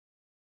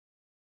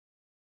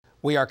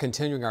We are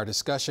continuing our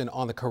discussion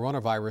on the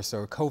coronavirus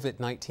or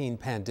COVID-19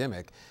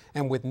 pandemic,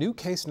 and with new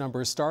case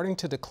numbers starting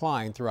to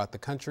decline throughout the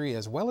country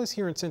as well as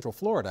here in Central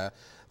Florida,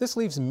 this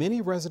leaves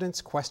many residents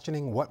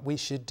questioning what we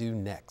should do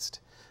next.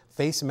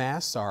 Face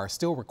masks are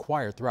still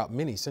required throughout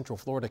many Central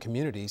Florida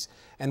communities,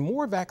 and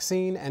more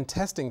vaccine and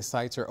testing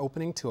sites are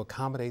opening to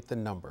accommodate the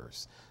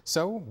numbers.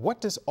 So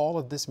what does all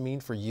of this mean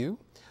for you?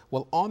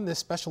 Well, on this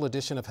special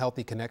edition of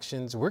Healthy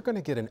Connections, we're going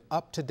to get an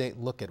up-to-date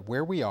look at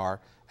where we are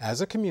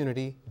as a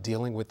community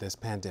dealing with this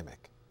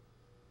pandemic.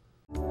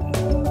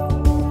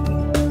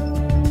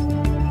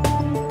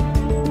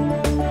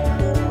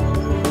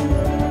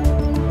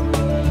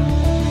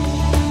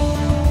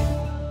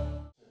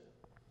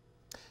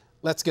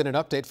 Let's get an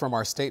update from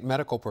our state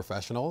medical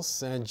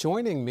professionals. And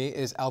joining me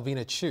is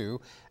Alvina,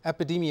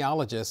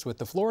 epidemiologist with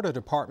the Florida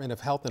Department of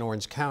Health in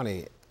Orange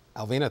County.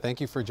 Alvina,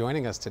 thank you for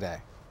joining us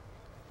today.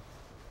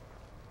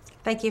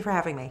 Thank you for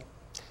having me.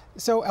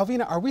 So,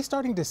 Alvina, are we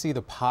starting to see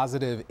the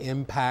positive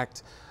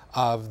impact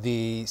of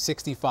the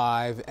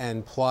 65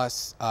 and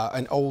plus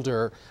and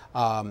older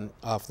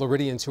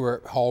Floridians who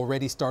are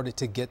already started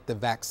to get the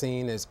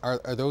vaccine?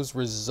 Are those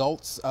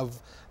results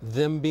of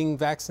them being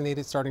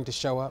vaccinated starting to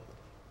show up?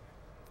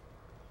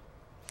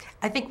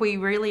 I think we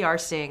really are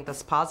seeing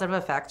this positive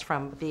effect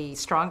from the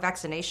strong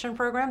vaccination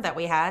program that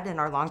we had in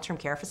our long-term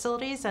care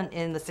facilities and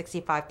in the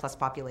 65 plus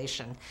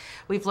population.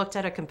 We've looked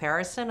at a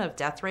comparison of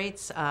death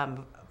rates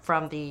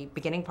from the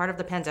beginning part of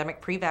the pandemic,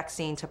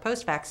 pre-vaccine to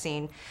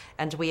post-vaccine,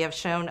 and we have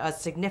shown a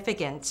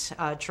significant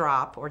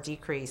drop or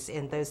decrease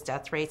in those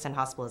death rates and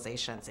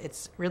hospitalizations.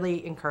 It's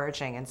really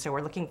encouraging, and so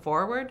we're looking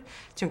forward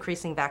to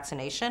increasing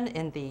vaccination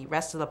in the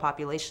rest of the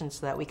population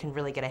so that we can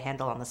really get a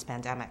handle on this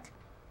pandemic.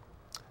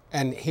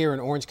 And here in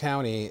Orange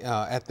County,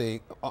 at the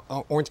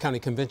Orange County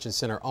Convention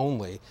Center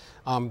only,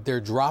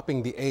 they're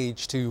dropping the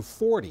age to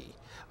 40.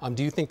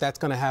 Do you think that's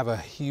going to have a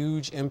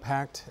huge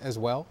impact as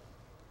well?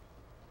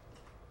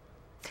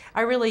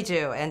 I really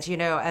do. And, you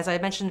know, as I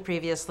mentioned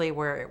previously,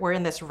 we're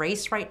in this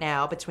race right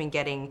now between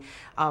getting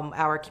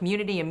our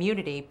community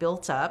immunity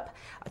built up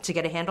to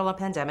get a handle on the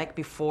pandemic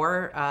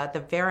before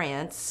the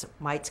variants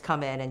might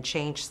come in and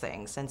change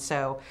things. And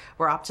so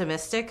we're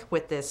optimistic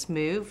with this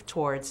move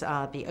towards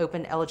the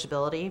open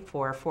eligibility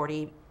for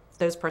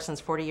those persons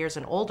 40 years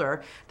and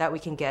older, that we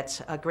can get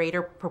a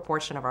greater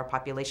proportion of our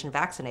population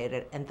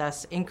vaccinated and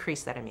thus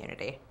increase that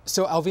immunity.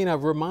 So,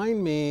 Alvina,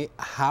 remind me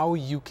how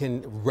you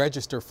can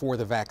register for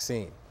the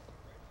vaccine.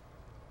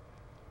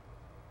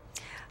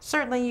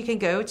 Certainly, you can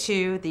go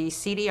to the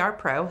CDR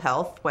Pro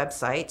Health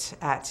website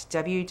at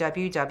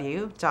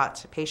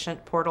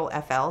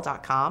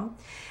www.patientportalfl.com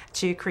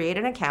to create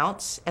an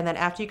account. And then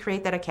after you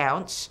create that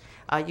account,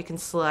 you can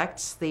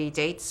select the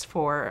dates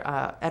for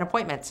an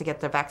appointment to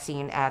get the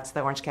vaccine at the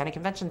Orange County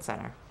Convention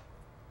Center.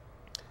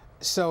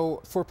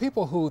 So for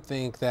people who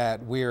think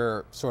that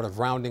we're sort of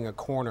rounding a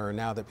corner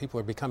now that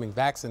people are becoming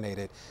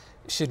vaccinated,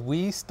 should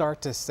we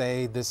start to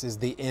say this is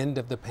the end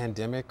of the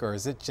pandemic, or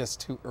is it just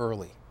too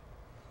early?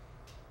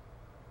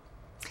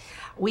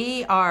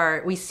 We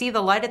see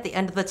the light at the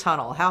end of the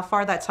tunnel. How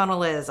far that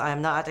tunnel is,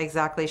 I'm not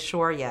exactly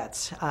sure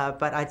yet,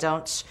 but I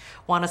don't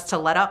want us to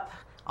let up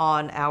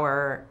on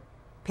our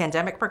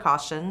pandemic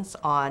precautions,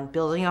 on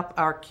building up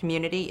our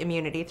community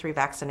immunity through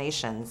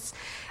vaccinations.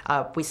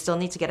 We still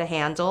need to get a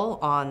handle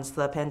on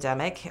the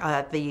pandemic.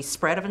 The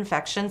spread of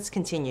infections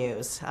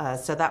continues,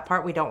 so that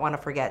part we don't want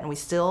to forget, and we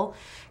still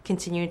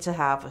continue to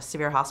have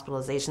severe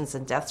hospitalizations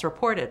and deaths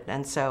reported.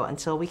 And so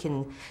until we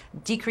can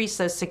decrease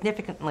those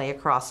significantly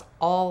across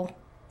all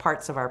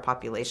parts of our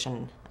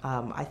population,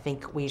 I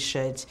think we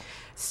should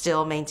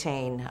still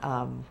maintain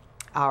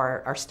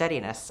our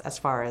steadiness as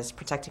far as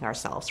protecting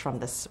ourselves from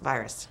this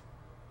virus.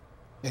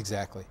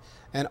 Exactly.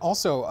 And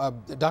also,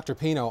 Dr.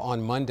 Pino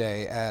on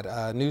Monday at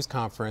a news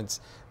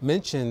conference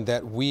mentioned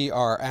that we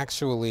are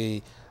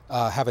actually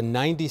have a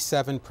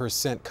 97%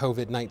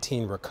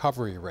 COVID-19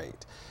 recovery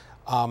rate.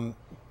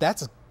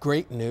 That's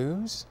great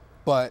news,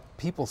 but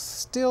people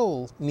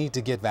still need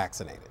to get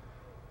vaccinated.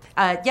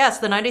 Yes,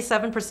 the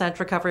 97%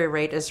 recovery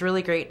rate is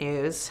really great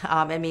news.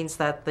 It means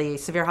that the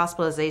severe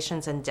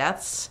hospitalizations and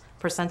deaths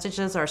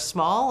percentages are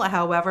small.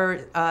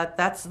 However,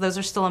 those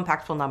are still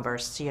impactful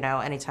numbers, you know,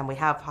 anytime we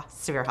have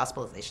severe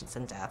hospitalizations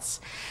and deaths.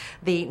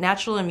 The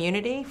natural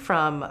immunity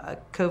from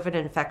COVID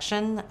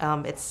infection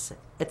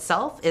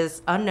itself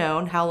is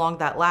unknown how long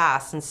that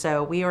lasts. And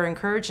so we are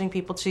encouraging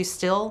people to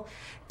still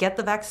get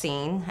the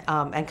vaccine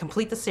and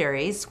complete the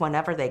series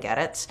whenever they get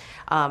it,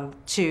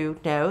 to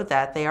know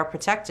that they are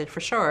protected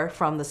for sure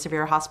from the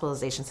severe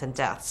hospitalizations and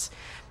deaths.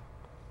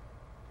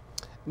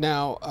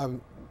 Now,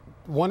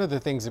 one of the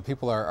things that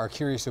people are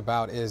curious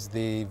about is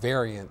the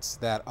variants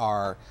that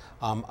are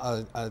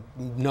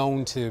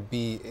known to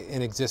be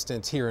in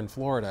existence here in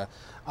Florida.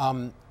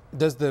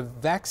 Does the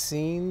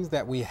vaccines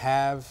that we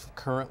have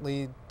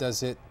currently,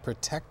 does it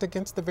protect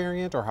against the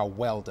variant, or how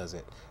well does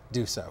it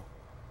do so?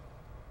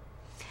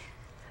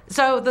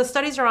 So the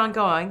studies are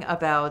ongoing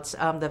about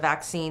the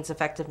vaccine's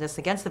effectiveness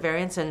against the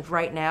variants, and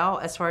right now,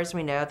 as far as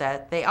we know,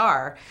 that they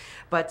are.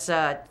 But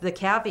the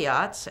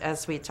caveat,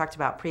 as we talked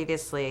about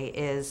previously,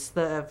 is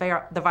the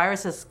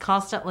virus is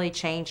constantly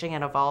changing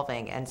and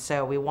evolving, and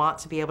so we want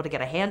to be able to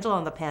get a handle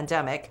on the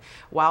pandemic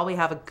while we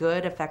have a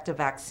good, effective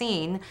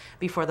vaccine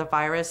before the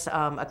virus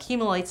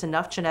accumulates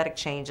enough genetic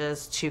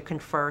changes to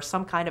confer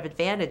some kind of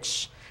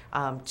advantage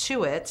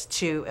to it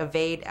to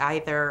evade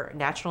either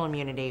natural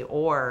immunity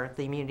or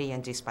the immunity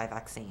induced by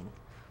vaccine.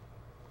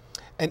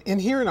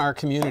 And here in our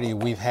community,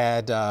 we've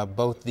had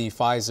both the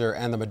Pfizer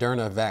and the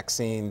Moderna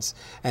vaccines,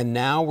 and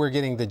now we're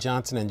getting the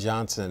Johnson &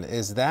 Johnson.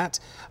 Is that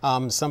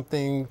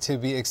something to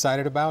be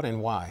excited about,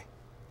 and why?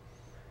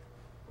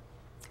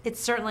 It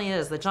certainly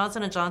is. The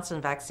Johnson & Johnson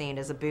vaccine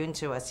is a boon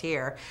to us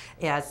here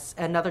as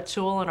another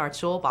tool in our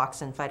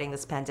toolbox in fighting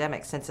this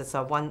pandemic, since it's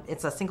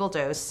a single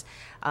dose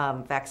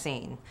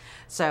vaccine.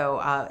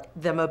 So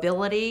the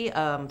mobility,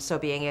 so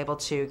being able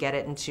to get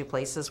it into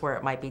places where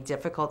it might be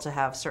difficult to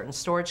have certain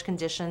storage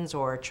conditions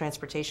or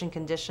transportation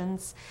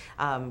conditions,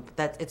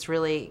 that it's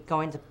really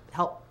going to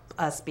help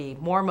us be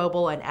more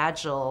mobile and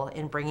agile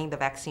in bringing the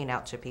vaccine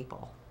out to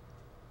people.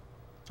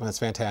 That's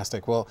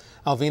fantastic. Well,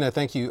 Alvina,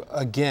 thank you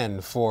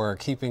again for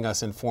keeping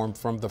us informed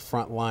from the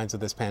front lines of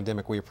this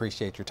pandemic. We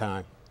appreciate your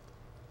time.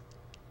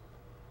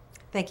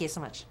 Thank you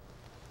so much.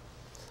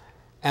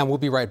 And we'll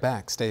be right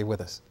back. Stay with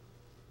us.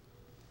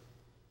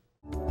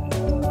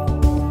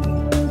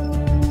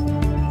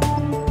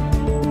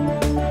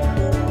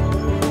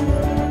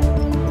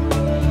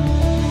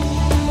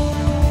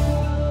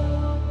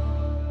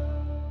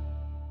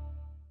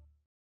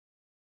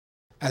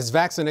 As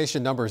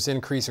vaccination numbers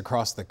increase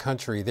across the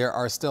country, there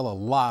are still a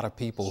lot of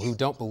people who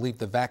don't believe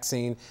the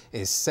vaccine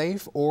is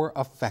safe or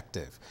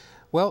effective.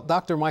 Well,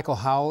 Dr. Michael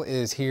Howell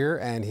is here,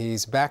 and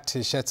he's back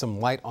to shed some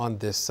light on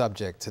this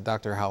subject.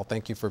 Dr. Howell,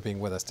 thank you for being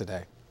with us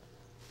today.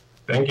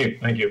 Thank you.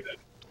 Thank you.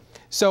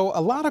 So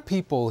a lot of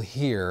people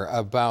hear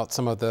about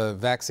some of the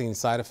vaccine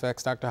side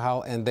effects, Dr.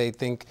 Howell, and they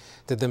think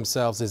to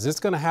themselves, is this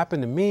going to happen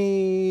to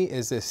me?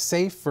 Is this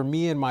safe for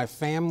me and my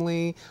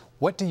family?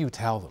 What do you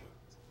tell them?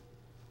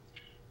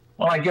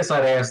 Well, I guess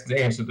I'd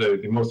answer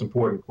the most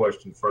important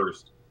question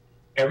first.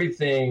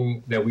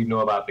 Everything that we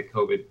know about the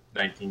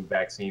COVID-19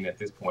 vaccine at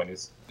this point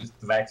is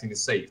the vaccine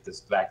is safe.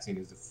 This vaccine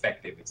is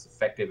effective. It's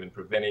effective in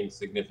preventing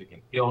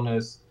significant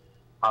illness,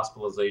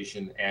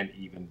 hospitalization, and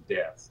even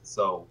death.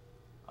 So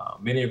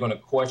many are going to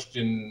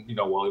question,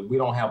 well, we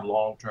don't have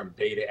long-term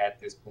data at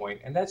this point,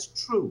 and that's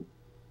true.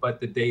 But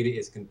the data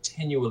is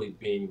continually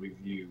being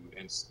reviewed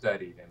and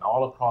studied, and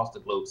all across the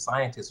globe,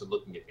 scientists are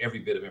looking at every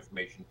bit of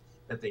information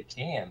that they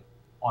can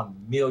on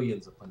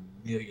millions upon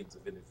millions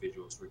of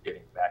individuals who are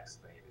getting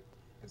vaccinated.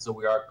 And so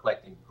we are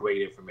collecting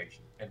great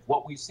information. And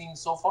what we've seen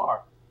so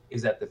far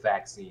is that the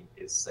vaccine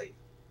is safe.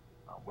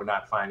 We're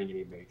not finding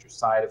any major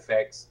side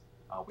effects.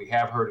 We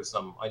have heard of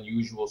some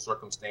unusual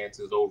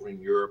circumstances over in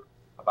Europe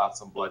about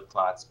some blood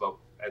clots, but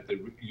at the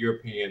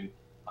European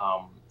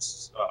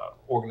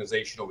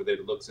organization over there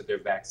that looks at their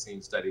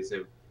vaccine studies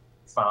have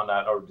found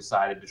out or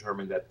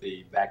determined that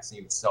the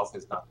vaccine itself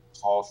is not the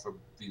cause for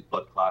these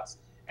blood clots,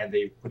 and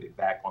they've put it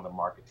back on the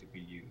market to be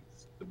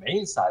used. The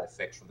main side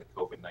effects from the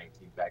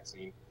COVID-19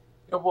 vaccine,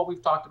 what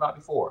we've talked about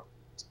before.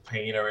 It's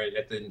pain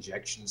at the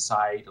injection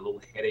site, a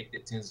little headache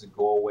that tends to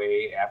go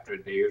away after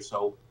a day or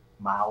so,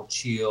 mild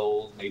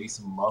chills, maybe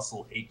some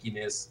muscle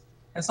achiness,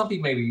 and some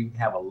people maybe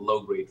have a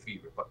low-grade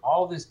fever. But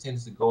all this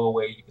tends to go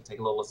away. You can take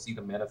a little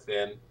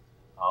acetaminophen,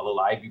 a little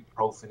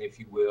ibuprofen, if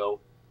you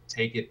will.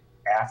 Take it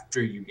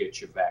after you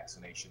get your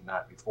vaccination,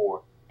 not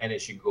before, and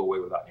it should go away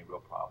without any real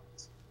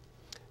problems.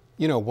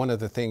 You know, one of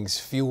the things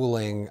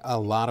fueling a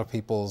lot of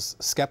people's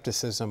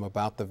skepticism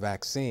about the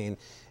vaccine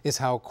is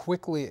how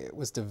quickly it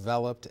was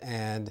developed,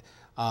 and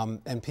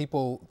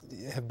people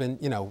have been,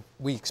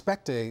 we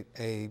expect a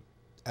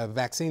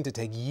vaccine to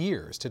take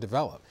years to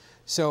develop.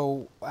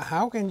 So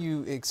how can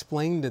you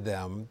explain to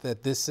them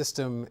that this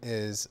system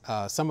is,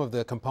 some of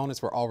the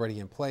components were already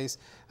in place,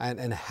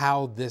 and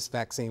how this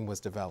vaccine was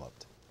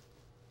developed?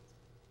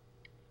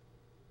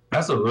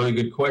 That's a really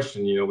good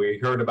question. We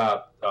heard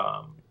about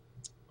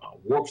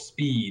warp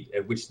speed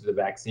at which the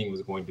vaccine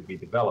was going to be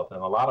developed.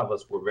 And a lot of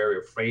us were very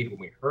afraid when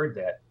we heard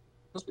that,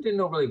 because we didn't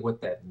know really what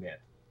that meant.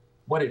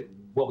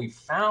 What we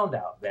found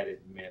out that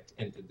it meant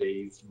in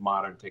today's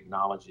modern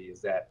technology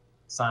is that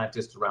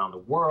scientists around the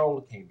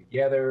world came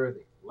together,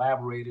 they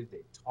collaborated,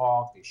 they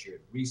talked, they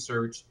shared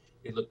research,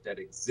 they looked at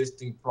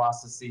existing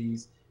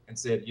processes and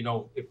said,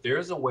 if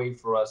there's a way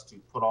for us to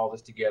put all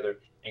this together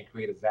and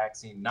create a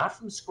vaccine, not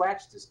from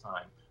scratch this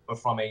time, but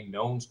from a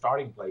known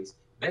starting place,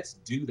 let's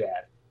do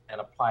that and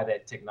apply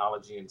that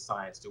technology and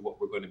science to what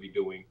we're going to be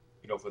doing,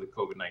 for the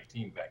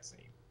COVID-19 vaccine.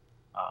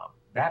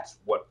 That's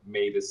what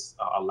made us,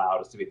 allowed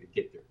us to be able to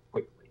get there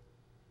quickly.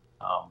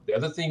 The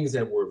other things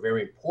that were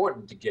very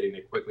important to getting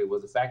there quickly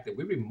was the fact that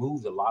we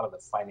removed a lot of the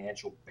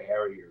financial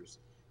barriers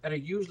that are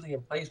usually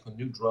in place when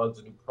new drugs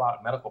and new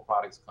medical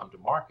products come to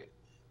market.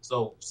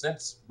 So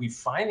since we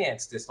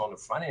financed this on the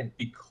front end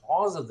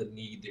because of the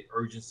need, the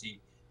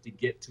urgency to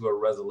get to a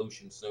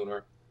resolution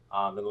sooner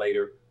than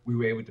later, we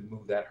were able to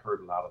move that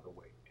hurdle out of the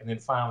way. And then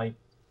finally,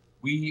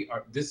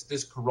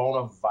 this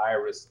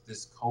coronavirus,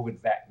 this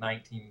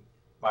COVID-19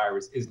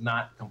 virus is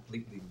not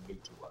completely new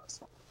to us.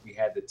 We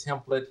had the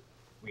template.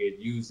 We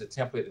had used the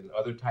template in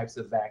other types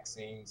of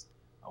vaccines.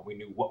 We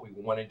knew what we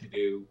wanted to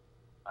do.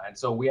 And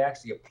so we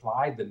actually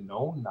applied the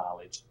known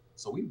knowledge.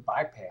 So we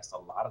bypassed a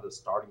lot of the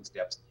starting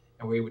steps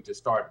and were able to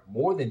start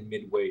more than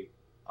midway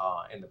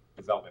in the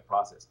development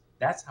process.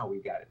 That's how we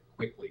got it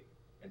quickly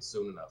and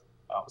soon enough,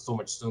 so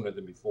much sooner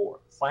than before.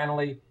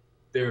 Finally,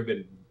 there have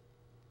been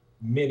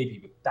many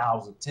people,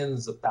 thousands,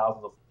 tens of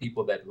thousands of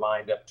people that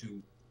lined up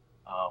to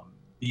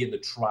be in the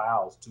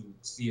trials to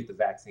see if the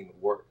vaccine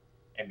would work.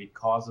 And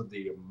because of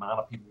the amount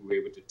of people we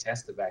were able to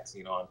test the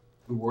vaccine on,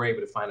 we were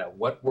able to find out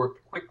what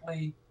worked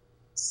quickly,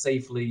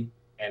 safely,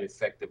 and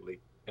effectively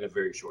in a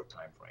very short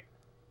time frame.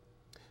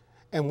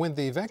 And when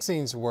the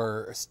vaccines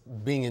were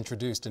being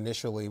introduced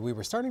initially, we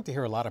were starting to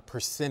hear a lot of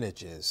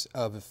percentages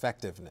of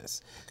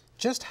effectiveness.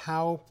 Just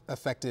how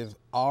effective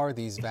are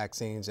these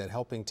vaccines at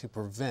helping to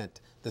prevent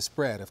the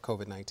spread of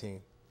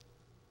COVID-19?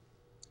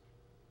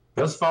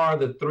 Thus far,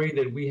 the three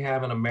that we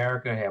have in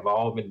America have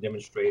all been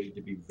demonstrated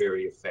to be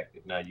very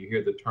effective. Now, you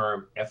hear the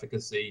term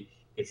efficacy.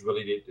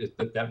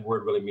 That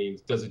word really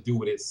means, does it do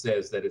what it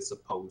says that it's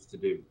supposed to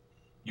do?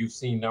 You've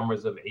seen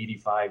numbers of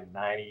 85,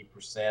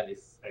 90%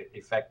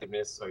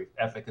 effectiveness or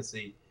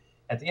efficacy.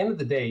 At the end of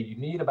the day, you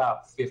need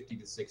about 50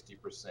 to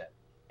 60%.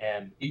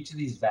 And each of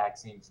these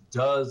vaccines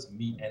does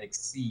meet and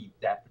exceed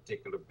that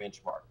particular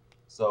benchmark.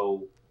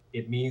 So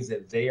it means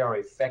that they are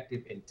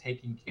effective in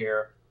taking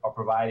care or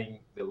providing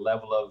the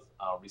level of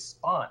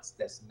response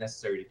that's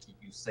necessary to keep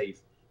you safe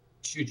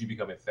should you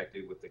become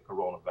infected with the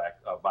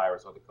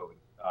coronavirus or the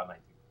COVID-19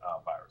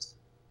 virus.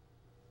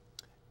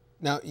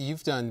 Now,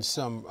 you've done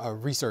some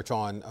research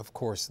on, of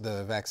course,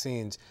 the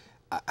vaccines.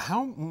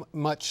 How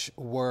much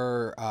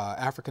were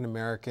African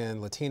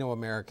American, Latino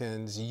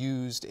Americans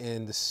used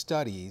in the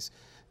studies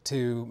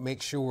to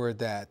make sure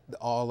that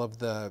all of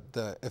the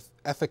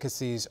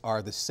efficacies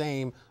are the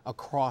same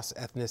across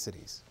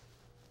ethnicities?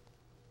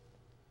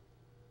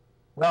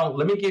 Well,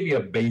 let me give you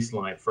a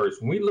baseline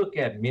first. When we look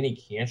at many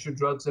cancer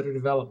drugs that are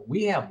developed,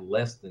 we have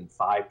less than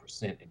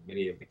 5% in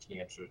many of the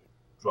cancer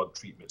drug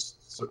treatment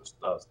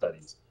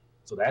studies.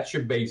 So that's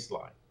your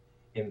baseline.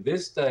 In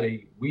this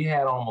study, we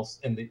had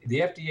almost, and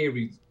the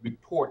FDA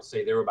reports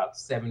say there were about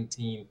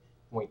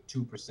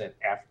 17.2%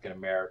 African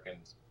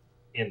Americans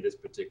in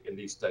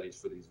these studies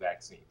for these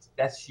vaccines.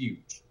 That's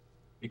huge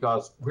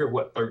because we're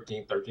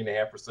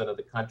 13.5% of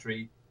the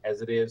country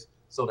as it is.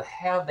 So to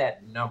have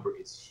that number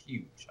is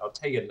huge. I'll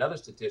tell you another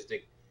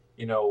statistic,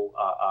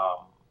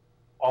 although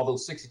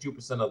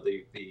 62% of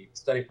the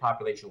study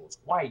population was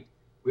white,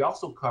 we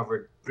also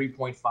covered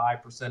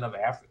 3.5% of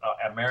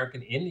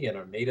American Indian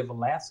or Native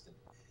Alaskan.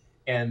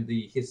 And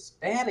the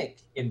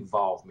Hispanic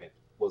involvement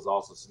was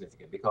also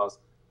significant because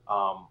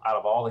out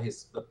of all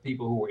the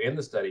people who were in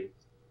the study,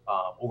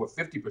 over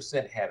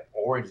 50% had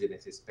origin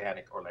as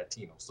Hispanic or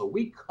Latino. So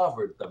we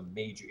covered the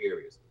major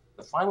areas.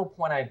 The final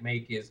point I'd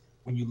make is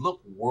when you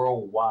look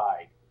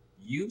worldwide,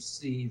 you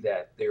see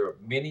that there are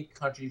many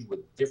countries with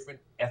different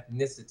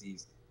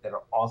ethnicities that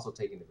are also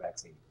taking the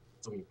vaccine.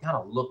 So when you kind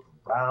of look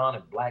brown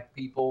and black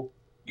people,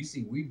 you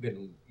see we've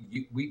been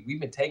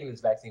taking this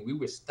vaccine. We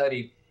were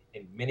studied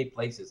in many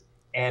places,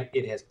 and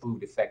it has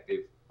proved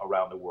effective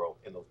around the world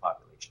in those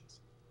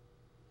populations.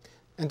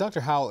 And Dr.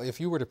 Howell, if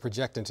you were to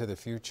project into the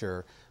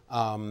future,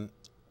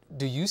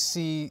 do you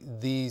see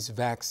these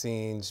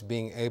vaccines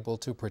being able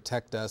to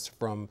protect us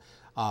from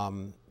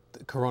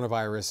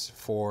coronavirus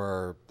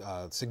for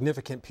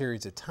significant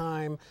periods of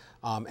time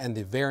and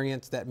the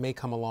variants that may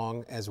come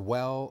along as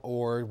well,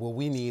 or will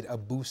we need a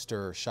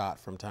booster shot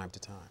from time to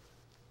time?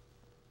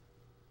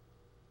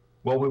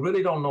 Well, we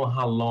really don't know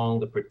how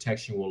long the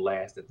protection will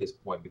last at this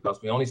point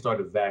because we only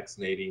started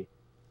vaccinating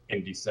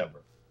in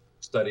December.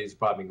 Studies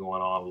probably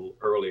going on a little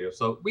earlier.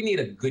 So we need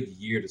a good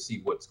year to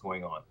see what's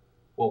going on.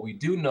 What we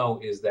do know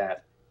is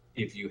that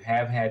if you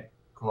have had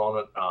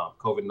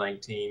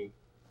COVID-19,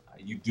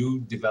 you do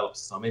develop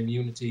some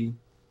immunity.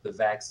 The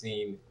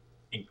vaccine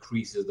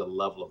increases the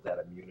level of that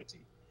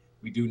immunity.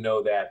 We do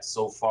know that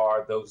so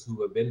far, those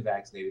who have been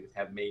vaccinated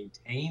have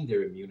maintained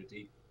their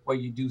immunity, where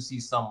you do see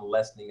some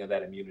lessening of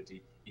that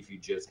immunity if you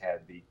just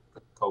had the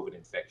COVID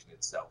infection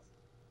itself.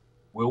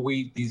 Will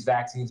these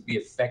vaccines be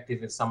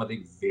effective in some of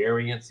the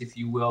variants, if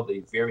you will, the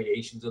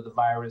variations of the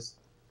virus?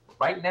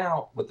 Right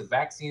now, with the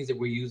vaccines that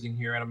we're using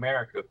here in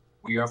America,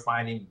 we are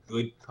finding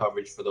good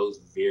coverage for those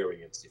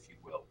variants, if you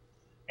will.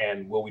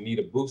 And will we need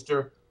a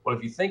booster? Well,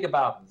 if you think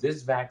about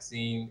this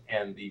vaccine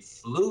and the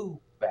flu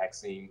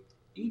vaccine,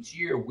 each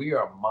year we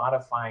are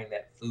modifying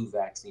that flu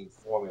vaccine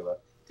formula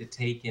to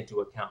take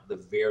into account the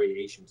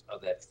variations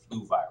of that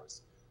flu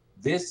virus.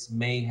 This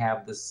may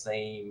have the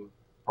same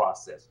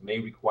process, may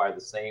require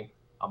the same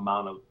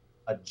amount of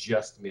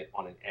adjustment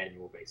on an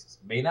annual basis.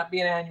 May not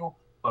be an annual,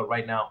 but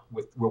right now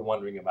we're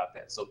wondering about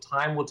that. So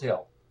time will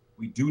tell.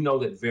 We do know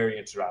that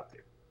variants are out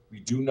there. We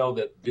do know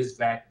that this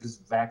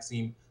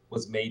vaccine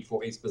was made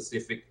for a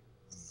specific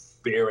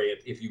variant,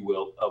 if you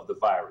will, of the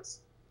virus.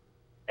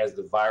 As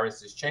the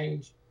viruses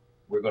change,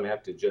 we're going to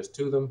have to adjust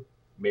to them.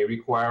 May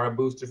require a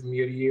booster from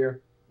year to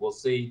year. We'll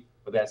see,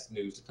 but that's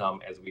news to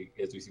come as we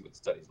see what the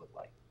studies look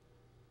like.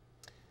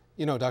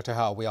 You know, Dr.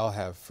 Howell, we all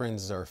have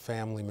friends or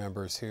family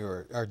members who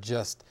are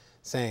just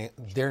saying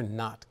they're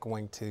not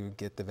going to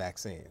get the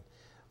vaccine.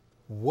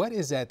 What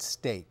is at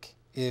stake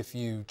if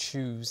you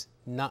choose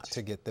not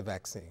to get the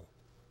vaccine?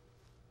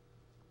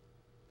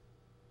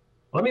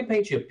 Let me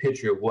paint you a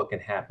picture of what can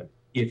happen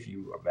if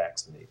you are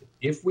vaccinated.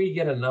 If we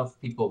get enough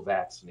people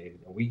vaccinated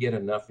and we get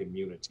enough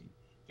immunity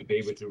to be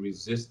able to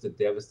resist the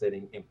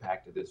devastating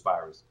impact of this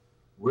virus,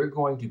 we're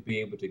going to be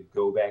able to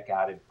go back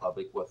out in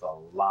public with a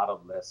lot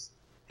of less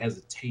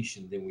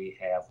hesitation than we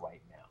have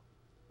right now.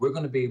 We're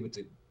going to be able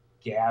to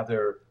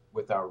gather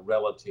with our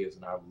relatives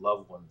and our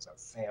loved ones, our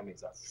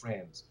families, our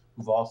friends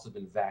who've also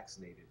been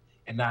vaccinated,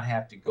 and not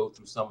have to go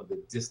through some of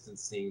the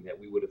distancing that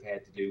we would have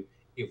had to do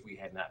if we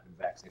had not been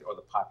vaccinated or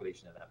the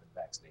population had not been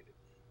vaccinated.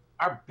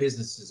 Our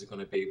businesses are going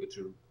to be able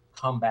to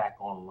come back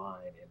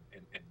online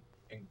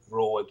and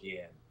grow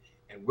again.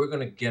 And we're going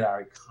to get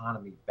our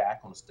economy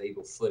back on a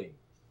stable footing.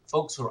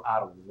 Folks who are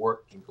out of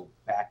work can go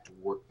back to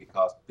work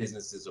because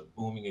businesses are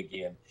booming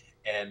again.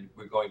 And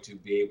we're going to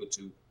be able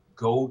to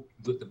go,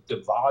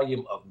 the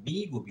volume of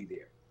need will be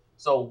there.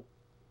 So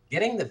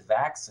getting the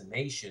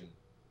vaccination,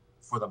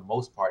 for the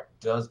most part,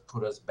 does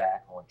put us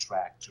back on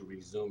track to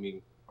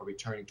resuming or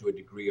returning to a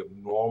degree of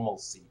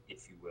normalcy,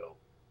 if you will,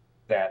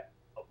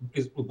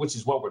 which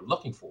is what we're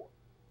looking for.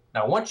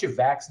 Now, once you're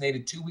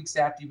vaccinated, 2 weeks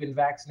after you've been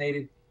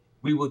vaccinated,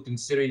 we would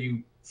consider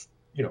you,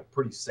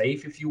 pretty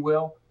safe, if you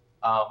will.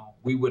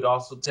 We would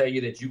also tell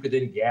you that you could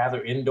then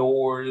gather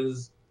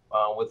indoors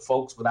with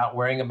folks without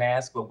wearing a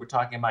mask, but we're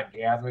talking about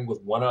gathering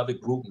with one other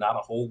group, not a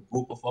whole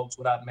group of folks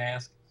without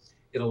masks.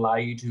 It'll allow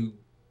you to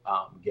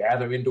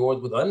gather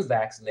indoors with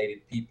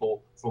unvaccinated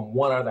people from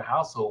one other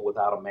household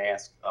without a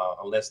mask,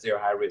 unless they're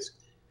high risk.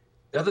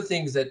 The other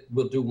things that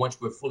we'll do once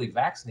we're fully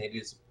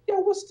vaccinated is,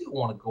 we'll still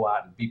want to go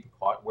out and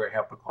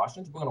have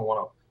precautions. We're going to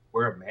want to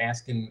wear a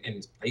mask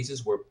in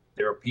places where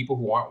there are people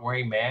who aren't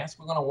wearing masks.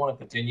 We're going to want to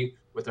continue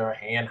with our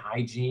hand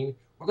hygiene.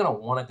 We're going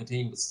to want to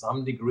continue with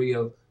some degree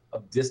of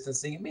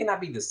distancing. It may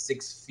not be the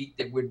 6 feet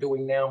that we're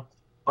doing now,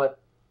 but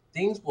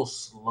things will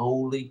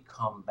slowly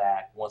come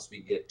back once we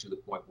get to the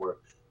point where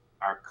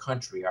our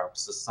country, our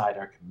society,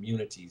 our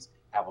communities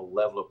have a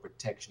level of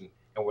protection,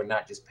 and we're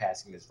not just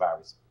passing this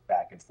virus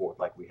back and forth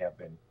like we have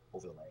been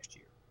over the last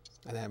year.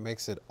 And that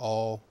makes it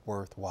all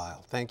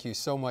worthwhile. Thank you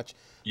so much,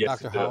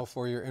 Yes, Dr. Howell,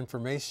 for your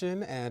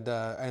information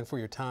and for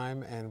your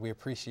time, and we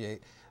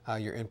appreciate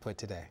your input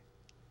today.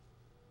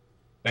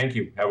 Thank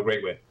you. Have a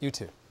great day. You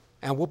too.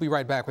 And we'll be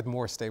right back with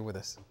more. Stay with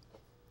us.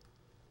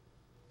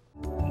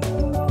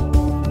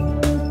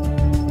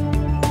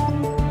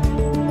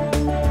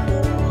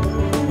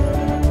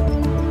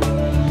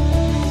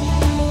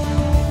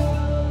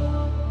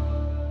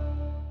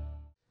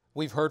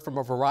 We've heard from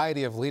a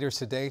variety of leaders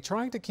today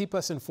trying to keep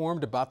us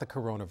informed about the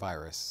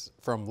coronavirus,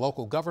 from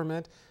local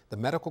government, the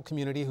medical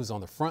community who's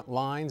on the front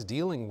lines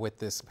dealing with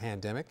this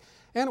pandemic,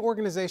 and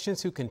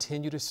organizations who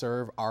continue to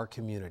serve our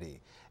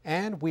community.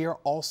 And we are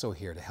also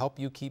here to help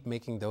you keep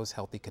making those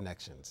healthy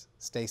connections.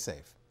 Stay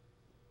safe.